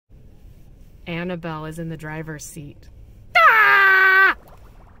Annabelle is in the driver's seat.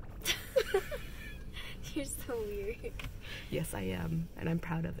 You're so weird. Yes, I am, and I'm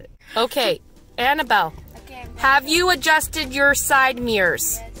proud of it. Okay, Annabelle, have you adjusted your side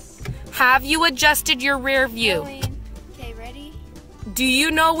mirrors? Yes. Have you adjusted your rear view? Okay, ready? Do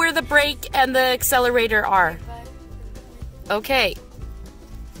you know where the brake and the accelerator are? Okay.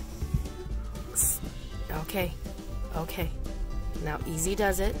 Okay. Okay. Now, easy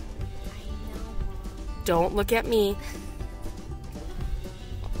does it. Don't look at me.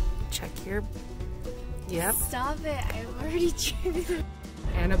 Check your... Yep. Stop it. I've already driven.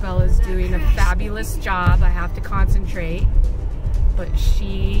 Annabelle is doing a fabulous job. I have to concentrate. But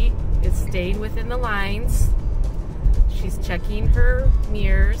she is staying within the lines. She's checking her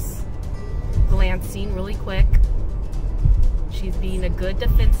mirrors, glancing really quick. She's being a good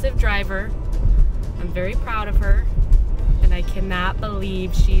defensive driver. I'm very proud of her. And I cannot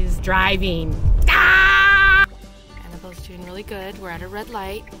believe she's driving. Ah! Annabelle's doing really good. We're at a red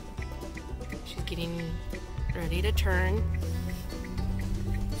light. She's getting ready to turn.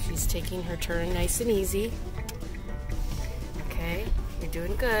 She's taking her turn nice and easy. Okay, you're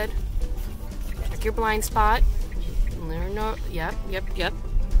doing good. Check your blind spot. Yep.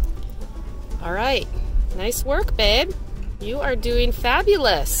 All right, nice work, babe. You are doing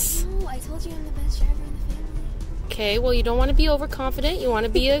fabulous. No, I told you I'm the best driver in the family. Okay, well, you don't want to be overconfident. You want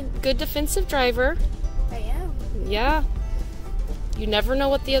to be a good defensive driver. I am. Yeah. You never know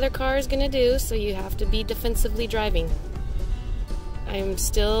what the other car is going to do, so you have to be defensively driving. I'm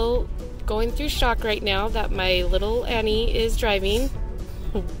still going through shock right now that my little Annie is driving.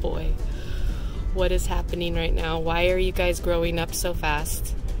 Oh boy, what is happening right now? Why are you guys growing up so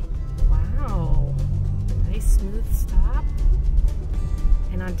fast? Wow, nice smooth stop.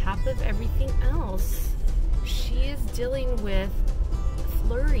 And on top of everything else, she is dealing with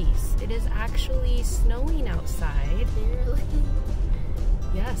flurries. It is actually snowing outside. Barely.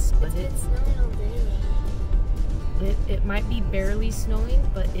 Yes, but It's been snowing all day though. it might be barely snowing,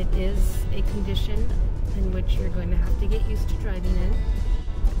 but it is a condition in which you're going to have to get used to driving in.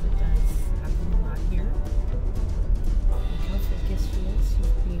 Because it does happen a lot here. Look how focused she is.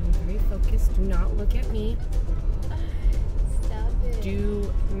 She's being very focused. Do not look at me. Stop it.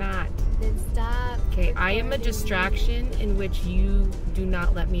 Do not. Then stop. Okay, I am a recording. distraction in which you do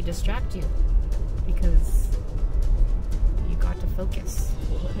not let me distract you. Because you got to focus.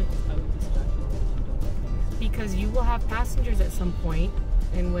 Because you will have passengers at some point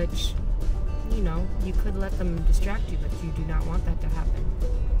in which, you know, you could let them distract you, but you do not want that to happen.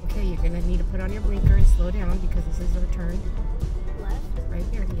 Okay, you're going to need to put on your blinker and slow down because this is our turn. Left? Right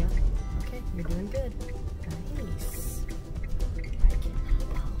here, yeah. Okay, you're doing good. Nice. I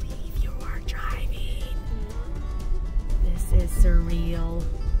cannot believe you are driving. This is surreal.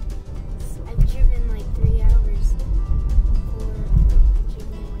 I've driven like 3 hours.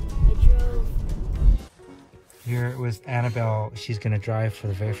 I drove. Here with Annabelle, she's going to drive for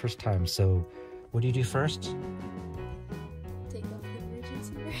the very first time. So, what do you do first? Take off the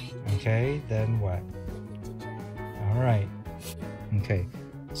emergency brake. Okay, then what? I need to drive. All right. Okay,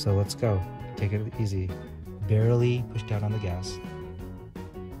 so let's go. Take it easy. Barely push down on the gas.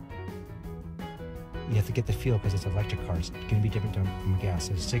 You have to get the feel because it's an electric car. It's going to be different from gas.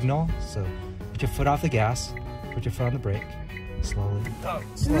 So signal. So put your foot off the gas. Put your foot on the brake. Slowly. Oh,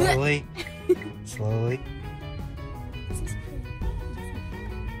 slowly. Slowly.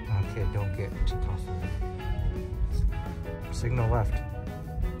 Okay, don't get too confident. Signal left.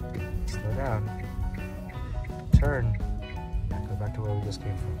 Slow down. Turn. Go back to where we just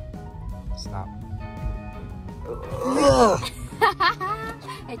came from. Stop.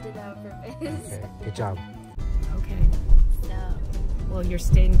 I did that on purpose. Okay, good job. Okay. So, Well, you're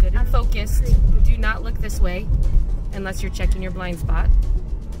staying good and focused. Do not look this way unless you're checking your blind spot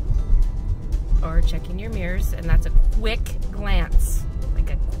or checking your mirrors, and that's a quick glance.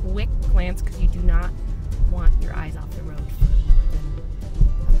 Like a quick glance, because you do not want your eyes off the road for more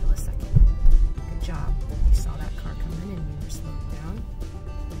than a millisecond. Good job. You saw that car coming and you were slowing down.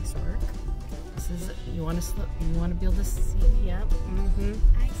 Nice work. This is, you want to be able to see? Yep. Mm-hmm.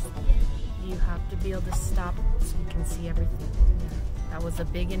 I see it. You have to be able to stop so you can see everything. Yeah. That was a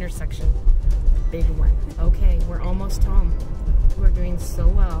big intersection. Big one. Okay, we're almost home. We're doing so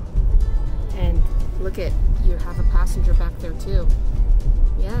well. And look at, you have a passenger back there too.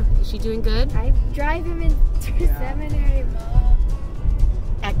 Yeah, is she doing good? I drive him into seminary, Mom.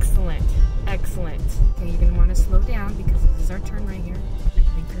 Excellent, excellent. Okay, you're gonna want to slow down because this is our turn right here. The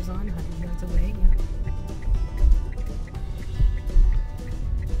blinker's on, 100 yards away. Yeah.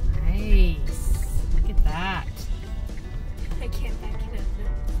 Nice. Look at that. I can't back it up.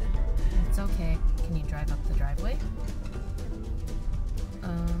 It's okay. Can you drive up the driveway?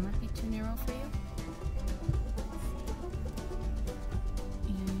 Might be too narrow for you.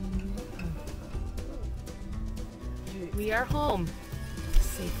 We are home,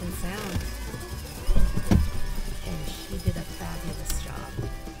 safe and sound.